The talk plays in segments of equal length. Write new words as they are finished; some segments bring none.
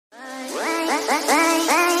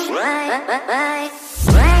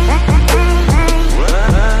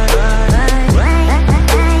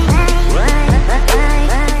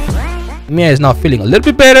Mia is now feeling a little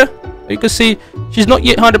bit better. You can see she's not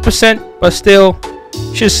yet 100%, but still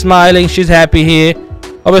she's smiling, she's happy here.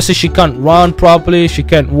 Obviously she can't run properly, she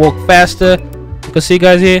can't walk faster. You can see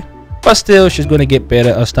guys here, but still she's gonna get better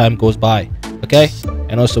as time goes by. Okay,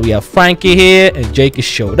 and also we have Frankie here, and Jake has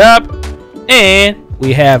showed up, and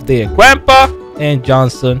we have their grandpa and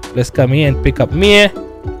Johnson. Let's come here and pick up Mia.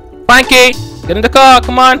 Frankie, get in the car,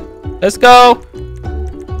 come on, let's go.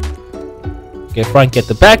 Okay, Frankie at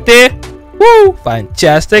the back there. Woo,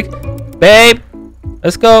 fantastic. Babe,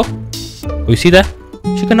 let's go. Oh, you see that?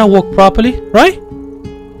 She can now walk properly, right?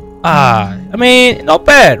 I mean, not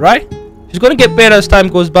bad, right? She's gonna get better as time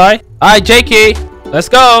goes by. Alright, Jakey, let's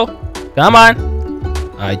go. Come on.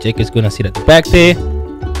 Alright, Jakey's gonna sit at the back there.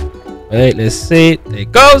 Wait, let's see. There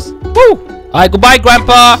it goes. Woo! Alright, goodbye,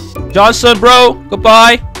 Grandpa. Johnson, bro.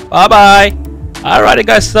 Goodbye. Bye-bye. Alrighty,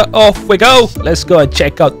 guys, so off we go. Let's go and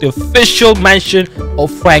check out the official mansion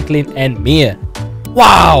of Franklin and Mia.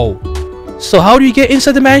 Wow! So how do you get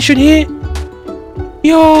inside the mansion here?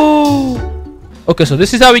 Yo! Okay, so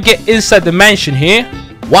this is how we get inside the mansion here.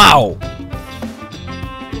 Wow!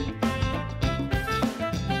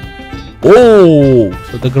 Oh!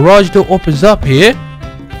 So the garage door opens up here.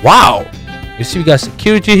 Wow! You see we got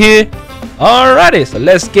security here. Alrighty, so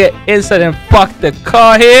let's get inside and park the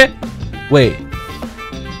car here. Wait.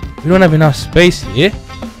 We don't have enough space here.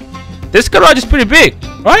 This garage is pretty big,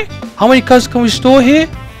 right? How many cars can we store here?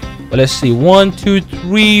 Well, let's see. 1, 2,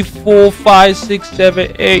 3, 4, 5, 6,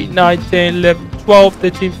 7, 8, 9, 10, 11, 12,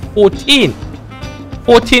 13, 14.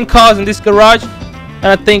 14 cars in this garage. And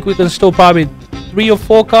I think we can store probably 3 or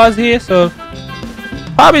 4 cars here. So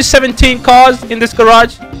probably 17 cars in this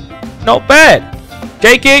garage. Not bad.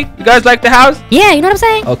 Jakey, you guys like the house? Yeah, you know what I'm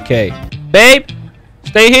saying? Okay. Babe,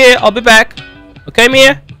 stay here. I'll be back. Okay,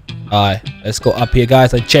 Mia? Alright, let's go up here,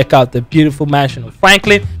 guys, and check out the beautiful mansion of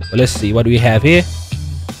Franklin. Well, let's see. What do we have here?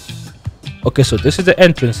 Okay, so this is the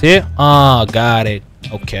entrance here. Ah, got it.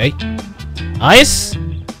 Okay. Nice.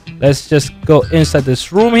 Let's just go inside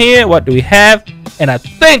this room here. What do we have? And I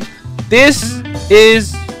think this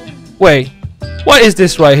is... Wait. What is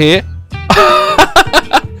this right here?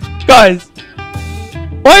 Guys.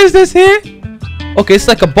 What is this here? Okay, it's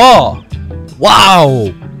like a bar.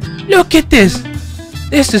 Wow. Look at this.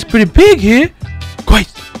 This is pretty big here.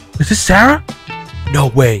 Wait. Is this Sarah? No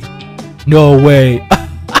way. No way.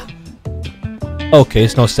 Okay,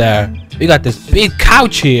 it's not Sarah. We got this big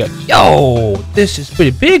couch here. Yo, this is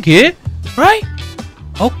pretty big here, right?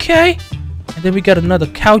 Okay. And then we got another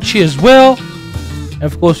couch here as well. And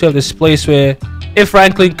of course, we have this place where if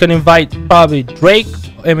Franklin can invite probably Drake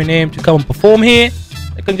or Eminem to come and perform here,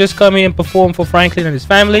 they can just come here and perform for Franklin and his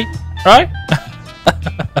family, right?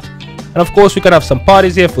 And of course, we can have some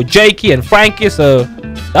parties here for Jakey and Frankie. So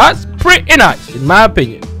that's pretty nice, in my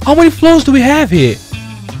opinion. How many floors do we have here?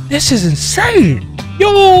 This is insane.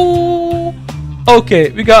 Yo.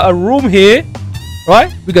 Okay, we got a room here,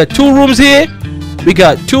 right? We got 2 rooms here. We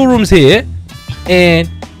got 2 rooms here. And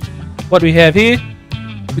what do we have here?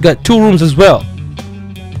 We got 2 rooms as well.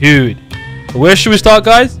 Dude. So where should we start,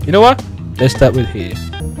 guys? You know what? Let's start with here.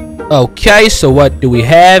 Okay, so what do we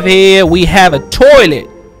have here? We have a toilet.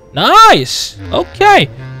 Nice. Okay.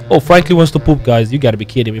 Oh, Franklin wants to poop, guys. You gotta be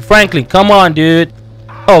kidding me. Franklin, come on, dude.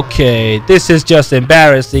 Okay, this is just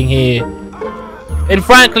embarrassing here. And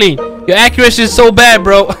Franklin, your accuracy is so bad,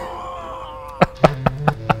 bro.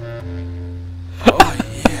 Oh,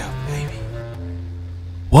 yeah, baby.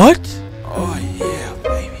 What? Oh, yeah,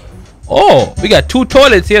 baby. Oh, we got 2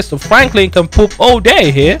 toilets here, so Franklin can poop all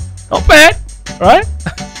day here. Not bad, right?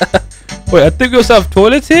 Wait, I think we also have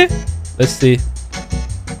toilets here. Let's see.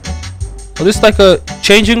 Oh, this is like a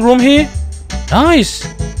changing room here. Nice.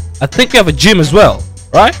 I think we have a gym as well,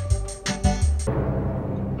 right?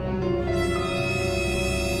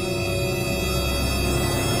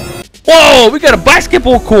 Whoa, we got a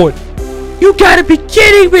basketball court. You gotta be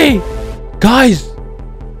kidding me. Guys,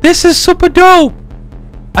 this is super dope.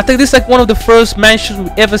 I think this is like one of the first mansions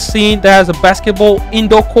we've ever seen that has a basketball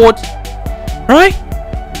indoor court. Right?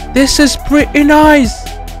 This is pretty nice.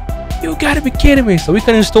 You gotta be kidding me. So we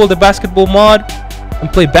can install the basketball mod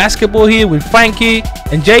and play basketball here with Frankie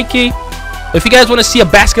and Jakey. If you guys want to see a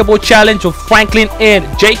basketball challenge of Franklin and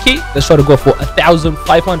Jakey, let's try to go for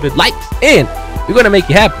 1,500 likes and we're gonna make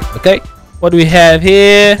it happen. Okay, what do we have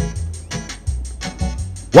here?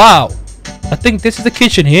 Wow, I think this is the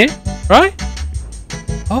kitchen here, right?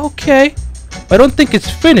 Okay, I don't think it's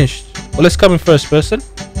finished. Well, let's come in first person.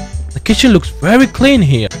 The kitchen looks very clean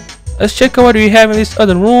here. Let's check out what we have in this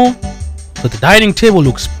other room. So the dining table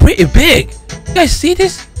looks pretty big. You guys see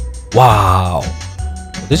this? Wow.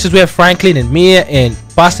 This is where Franklin and Mia and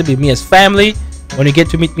possibly Mia's family, when you get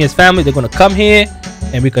to meet Mia's family, they're gonna come here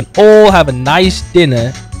and we can all have a nice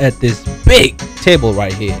dinner at this big table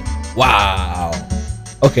right here. Wow.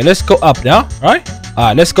 Okay, let's go up now. All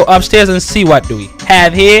right, let's go upstairs and see what do we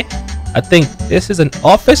have here. I think this is an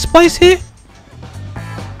office place here.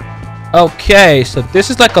 Okay, so this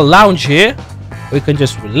is like a lounge here. We can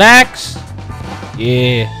just relax.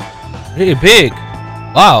 Yeah, really big.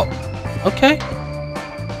 Wow. Okay,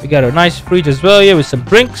 we got a nice fridge as well here with some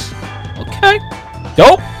drinks. Okay,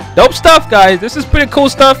 dope stuff, guys. This is pretty cool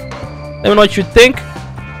stuff. Let me know what you think.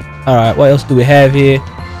 All right, what else do we have here?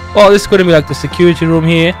 Well, this is going to be like the security room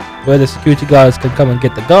here, where the security guards can come and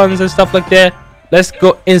get the guns and stuff like that. Let's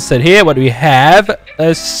go inside here. What do we have?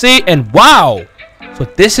 Let's see. And wow, so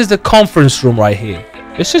this is the conference room right here.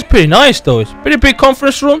 This is pretty nice though. It's a pretty big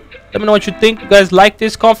conference room. Let me know what you think. You guys like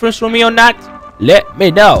this conference room here or not? Let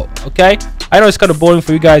me know. Okay, I know it's kind of boring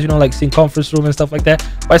for you guys, you know, like seeing conference room and stuff like that,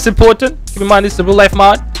 but it's important. Keep in mind this is a real life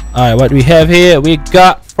mod. All right, what do we have here? We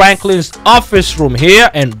got Franklin's office room here.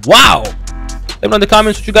 And wow, let me know in the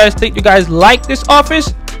comments what you guys think. You guys like this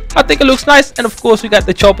office? I think it looks nice. And of course we got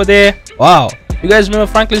the chopper there. Wow, you guys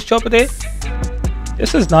remember Franklin's chopper there?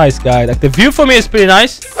 This is nice, guys. Like the view for me is pretty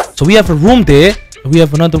nice. So we have a room there and we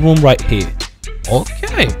have another room right here.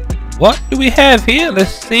 Okay, what do we have here?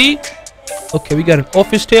 Let's see. Okay, we got an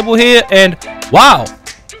office table here. And wow,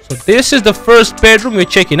 so this is the first bedroom we're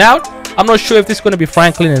checking out. I'm not sure if this is going to be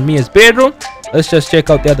Franklin and Mia's bedroom. Let's just check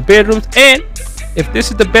out the other bedrooms, and if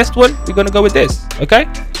this is the best one, we're going to go with this. Okay,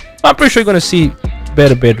 I'm pretty sure you're going to see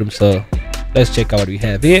better bedrooms, so let's check out what we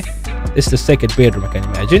have here. This is the second bedroom, I can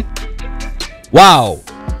imagine. Wow,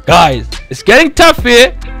 guys, it's getting tough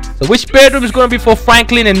here. So which bedroom is going to be for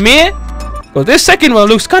Franklin and Mia? Because this second one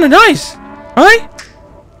looks kind of nice, right?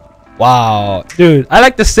 Wow, dude, I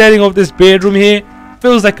like the setting of this bedroom here.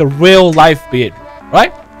 Feels like a real life bedroom,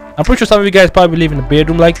 right? I'm pretty sure some of you guys probably live in a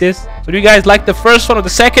bedroom like this. So do you guys like the first one or the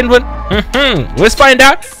second one? Let's find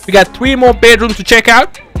out. We got 3 more bedrooms to check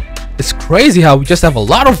out. It's crazy how we just have a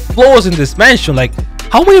lot of floors in this mansion. Like,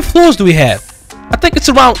 how many floors do we have? I think it's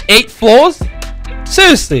around 8 floors.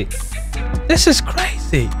 Seriously, this is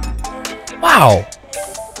crazy. Wow.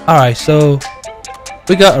 All right, so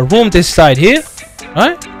we got a room this side here,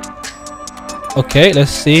 right? Okay,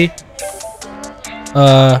 let's see.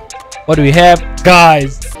 What do we have,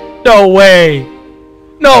 guys? No way,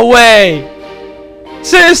 no way,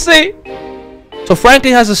 seriously. So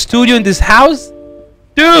Franklin has a studio in this house.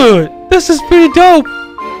 Dude, this is pretty dope.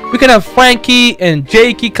 We can have Frankie and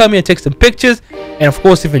Jakey come here and take some pictures, and of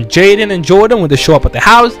course even Jaden and Jordan when they show up at the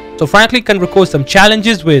house. So Franklin can record some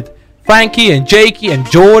challenges with Frankie and Jakey and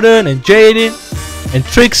Jordan and Jaden and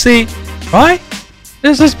Trixie, right?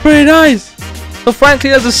 This is pretty nice. So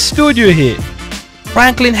Franklin has a studio here.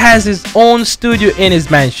 Franklin has his own studio in his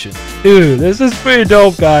mansion. Dude, this is pretty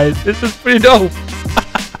dope, guys. This is pretty dope.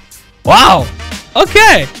 Wow.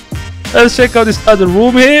 Okay, let's check out this other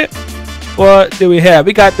room here. What do we have?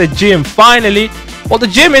 We got the gym finally. Well, the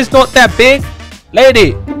gym is not that big.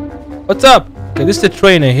 Lady, what's up? Okay, this is the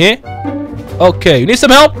trainer here. Okay, you need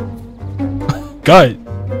some help? Guys,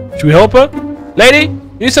 should we help her? Lady,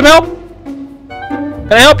 you need some help?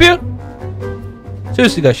 Can I help you?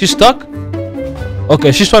 Seriously, guys, she's stuck.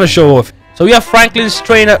 Okay, she's trying to show off. So we have Franklin's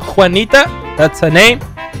trainer, Juanita. That's her name.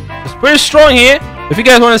 It's pretty strong here. If you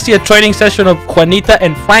guys want to see a training session of Juanita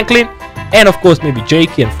and Franklin, and of course maybe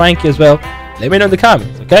Jakey and Frankie as well, let me know in the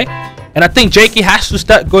comments, okay? And I think Jakey has to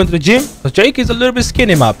start going to the gym, because Jakey's a little bit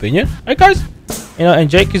skinny in my opinion. Right, guys? You know, and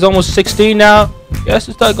Jakey's almost 16 now. He has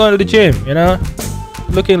to start going to the gym, you know?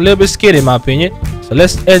 Looking a little bit skinny in my opinion. So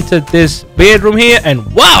let's enter this bedroom here, and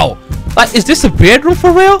wow! Like, is this a bedroom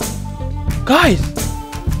for real? Guys!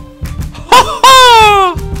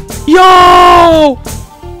 Yo!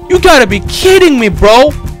 You gotta be kidding me,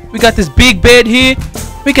 bro! We got this big bed here.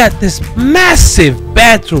 We got this massive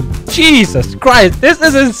bathroom. Jesus Christ, this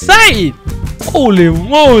is insane! Holy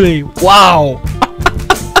moly! Wow!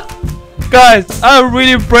 Guys, I'm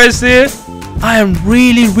really impressed here. I am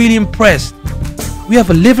really impressed. We have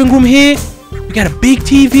a living room here. We got a big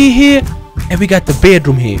TV here. And we got the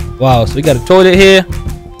bedroom here. Wow, so we got a toilet here.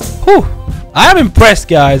 Whew. I am impressed,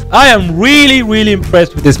 guys. I am really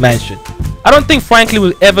impressed with this mansion. I don't think Franklin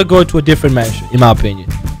will ever go to a different mansion, in my opinion.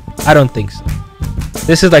 I don't think so.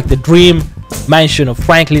 This is like the dream mansion of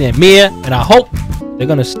Franklin and Mia, and I hope they're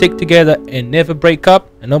gonna stick together and never break up,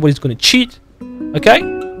 and nobody's gonna cheat. Okay,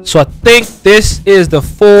 so I think this is the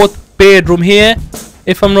 4th bedroom here,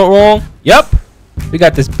 if I'm not wrong. Yep, we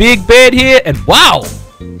got this big bed here, and wow,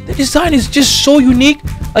 the design is just so unique.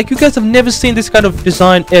 Like, you guys have never seen this kind of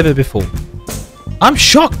design ever before. I'm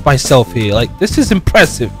shocked myself here. Like, this is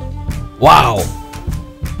impressive. Wow.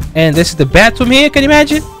 And this is the bathroom here. Can you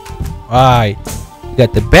imagine? Alright. You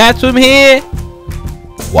got the bathroom here.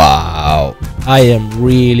 Wow. I am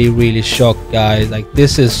really shocked, guys. Like,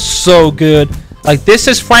 this is so good. Like, this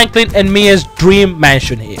is Franklin and Mia's dream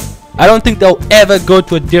mansion here. I don't think they'll ever go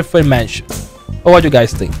to a different mansion. Or what do you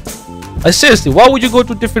guys think? Like, seriously, why would you go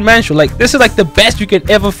to a different mansion? Like, this is like the best you can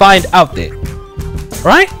ever find out there.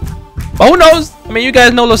 Right? But who knows? I mean, you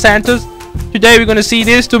guys know Los Santos. Today we're gonna see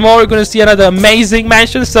this. Tomorrow we're gonna see another amazing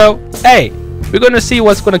mansion. So, hey, we're gonna see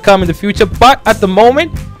what's gonna come in the future. But at the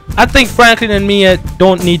moment, I think Franklin and Mia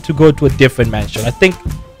don't need to go to a different mansion. I think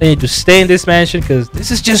they need to stay in this mansion because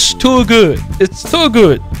this is just too good. It's too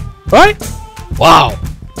good. Right? Wow.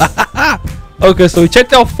 Okay, so we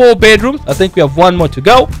checked out 4 bedrooms. I think we have 1 more to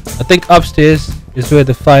go. I think upstairs is where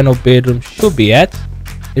the final bedroom should be at,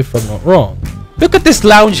 if I'm not wrong. Look at this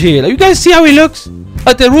lounge here. Like, you guys see how it looks?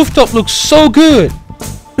 Like, the rooftop looks so good.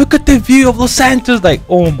 Look at the view of Los Santos. Like,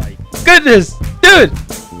 oh my goodness, dude.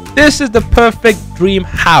 This is the perfect dream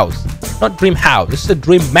house. Not dream house. This is a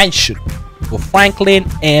dream mansion for Franklin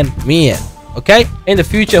and Mia. Okay? In the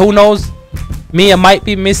future, who knows? Mia might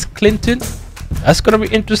be Miss Clinton. That's gonna be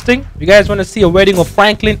interesting. If you guys want to see a wedding of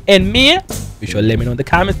Franklin and Mia, be sure to let me know in the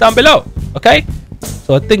comments down below. Okay?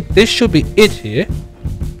 So I think this should be it here.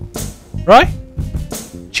 Right?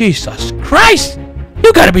 Jesus Christ!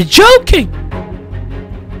 You gotta be joking!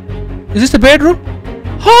 Is this the bedroom?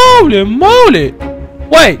 Holy moly!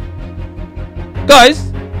 Wait!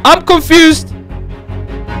 Guys, I'm confused.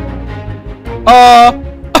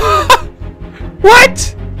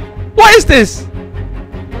 What? What is this?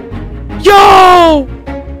 Yo!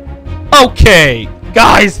 Okay,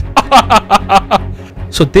 guys.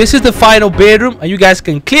 So this is the final bedroom, and you guys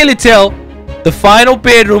can clearly tell the final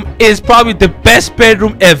bedroom is probably the best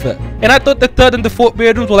bedroom ever. And I thought the 3rd and the 4th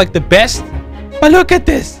bedrooms were like the best. But look at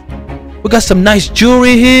this. We got some nice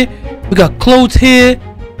jewelry here. We got clothes here.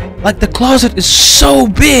 Like, the closet is so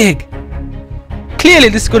big. Clearly,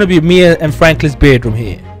 this is going to be Mia and Franklin's bedroom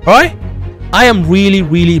here. Alright? I am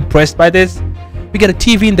really impressed by this. We got a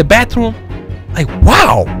TV in the bathroom. Like,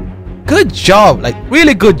 wow. Good job. Like,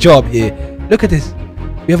 really good job here. Look at this.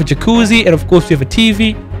 We have a jacuzzi, and of course we have a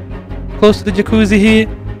TV close to the jacuzzi here.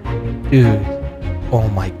 Dude. Oh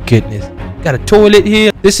my goodness. Got a toilet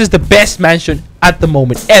here. This is the best mansion at the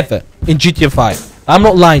moment ever in GTA 5. I'm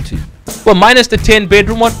not lying to you. Well, minus the 10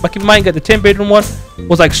 bedroom one. But keep in mind, the 10 bedroom one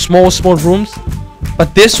was like small rooms.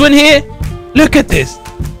 But this one here, look at this.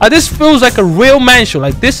 This feels like a real mansion.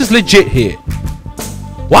 Like, this is legit here.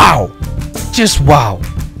 Wow. Just wow.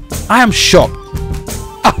 I am shocked.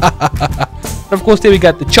 And of course, there we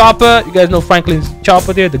got the chopper. You guys know Franklin's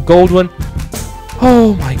chopper there, the gold one.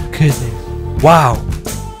 Oh my goodness. Wow.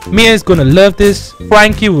 Mia is gonna love this.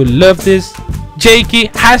 Frankie will love this. Jakey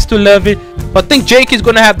has to love it. But I think Jakey is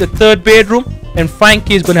gonna have the 3rd bedroom, and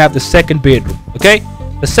Frankie is gonna have the 2nd bedroom. Okay?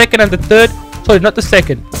 The 2nd and the 3rd. Sorry, not the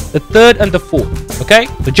 2nd. The 3rd and the 4th. Okay?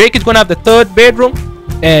 So Jakey is gonna have the 3rd bedroom,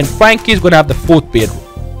 and Frankie is gonna have the 4th bedroom.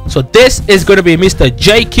 So this is gonna be Mr.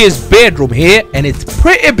 Jakey's bedroom here, and it's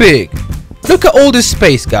pretty big. Look at all this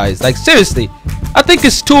space, guys. Like, seriously, I think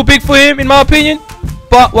it's too big for him, in my opinion.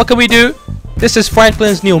 But what can we do? This is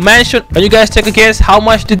Franklin's new mansion. And you guys take a guess, how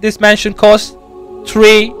much did this mansion cost?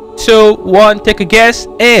 3, 2, 1, take a guess.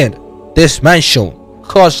 And this mansion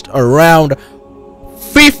cost around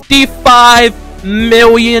 $55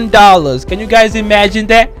 million. Can you guys imagine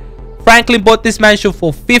that? Franklin bought this mansion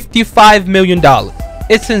for $55 million.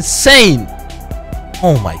 It's insane.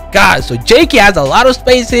 Oh my god. So Jakey has a lot of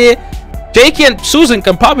space here. Jakey and Susan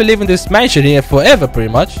can probably live in this mansion here forever, pretty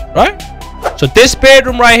much, right? So this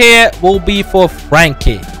bedroom right here will be for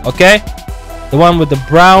Frankie. Okay, the one with the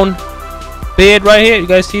brown bed right here. You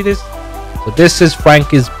guys see this? So this is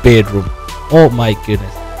Frankie's bedroom. Oh my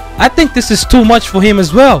goodness. I think this is too much for him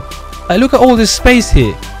as well. Like, look at all this space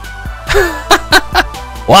here.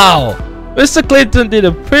 Wow. Mr. Clinton did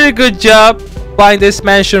a pretty good job buying this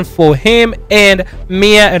mansion for him and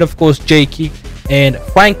Mia, and of course Jakey and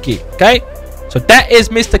Frankie. Okay, so that is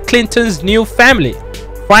Mr. Clinton's new family.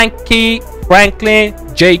 Frankie, Franklin,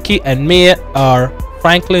 Jakey, and Mia are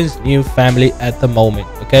Franklin's new family at the moment.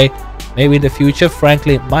 Okay, maybe in the future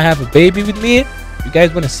Franklin might have a baby with Mia. If you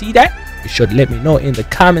guys want to see that, you should let me know in the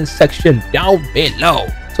comment section down below.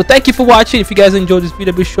 So thank you for watching. If you guys enjoyed this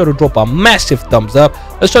video, be sure to drop a massive thumbs up.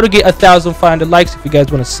 Let's try to get 1,500 likes if you guys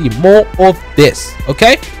want to see more of this.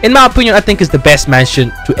 Okay, in my opinion, I think it's the best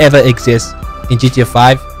mansion to ever exist in GTA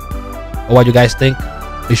 5. Or what you guys think?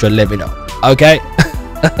 Be sure to let me know. Okay.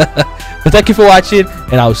 So thank you for watching,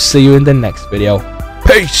 and I'll see you in the next video.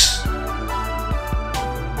 Peace.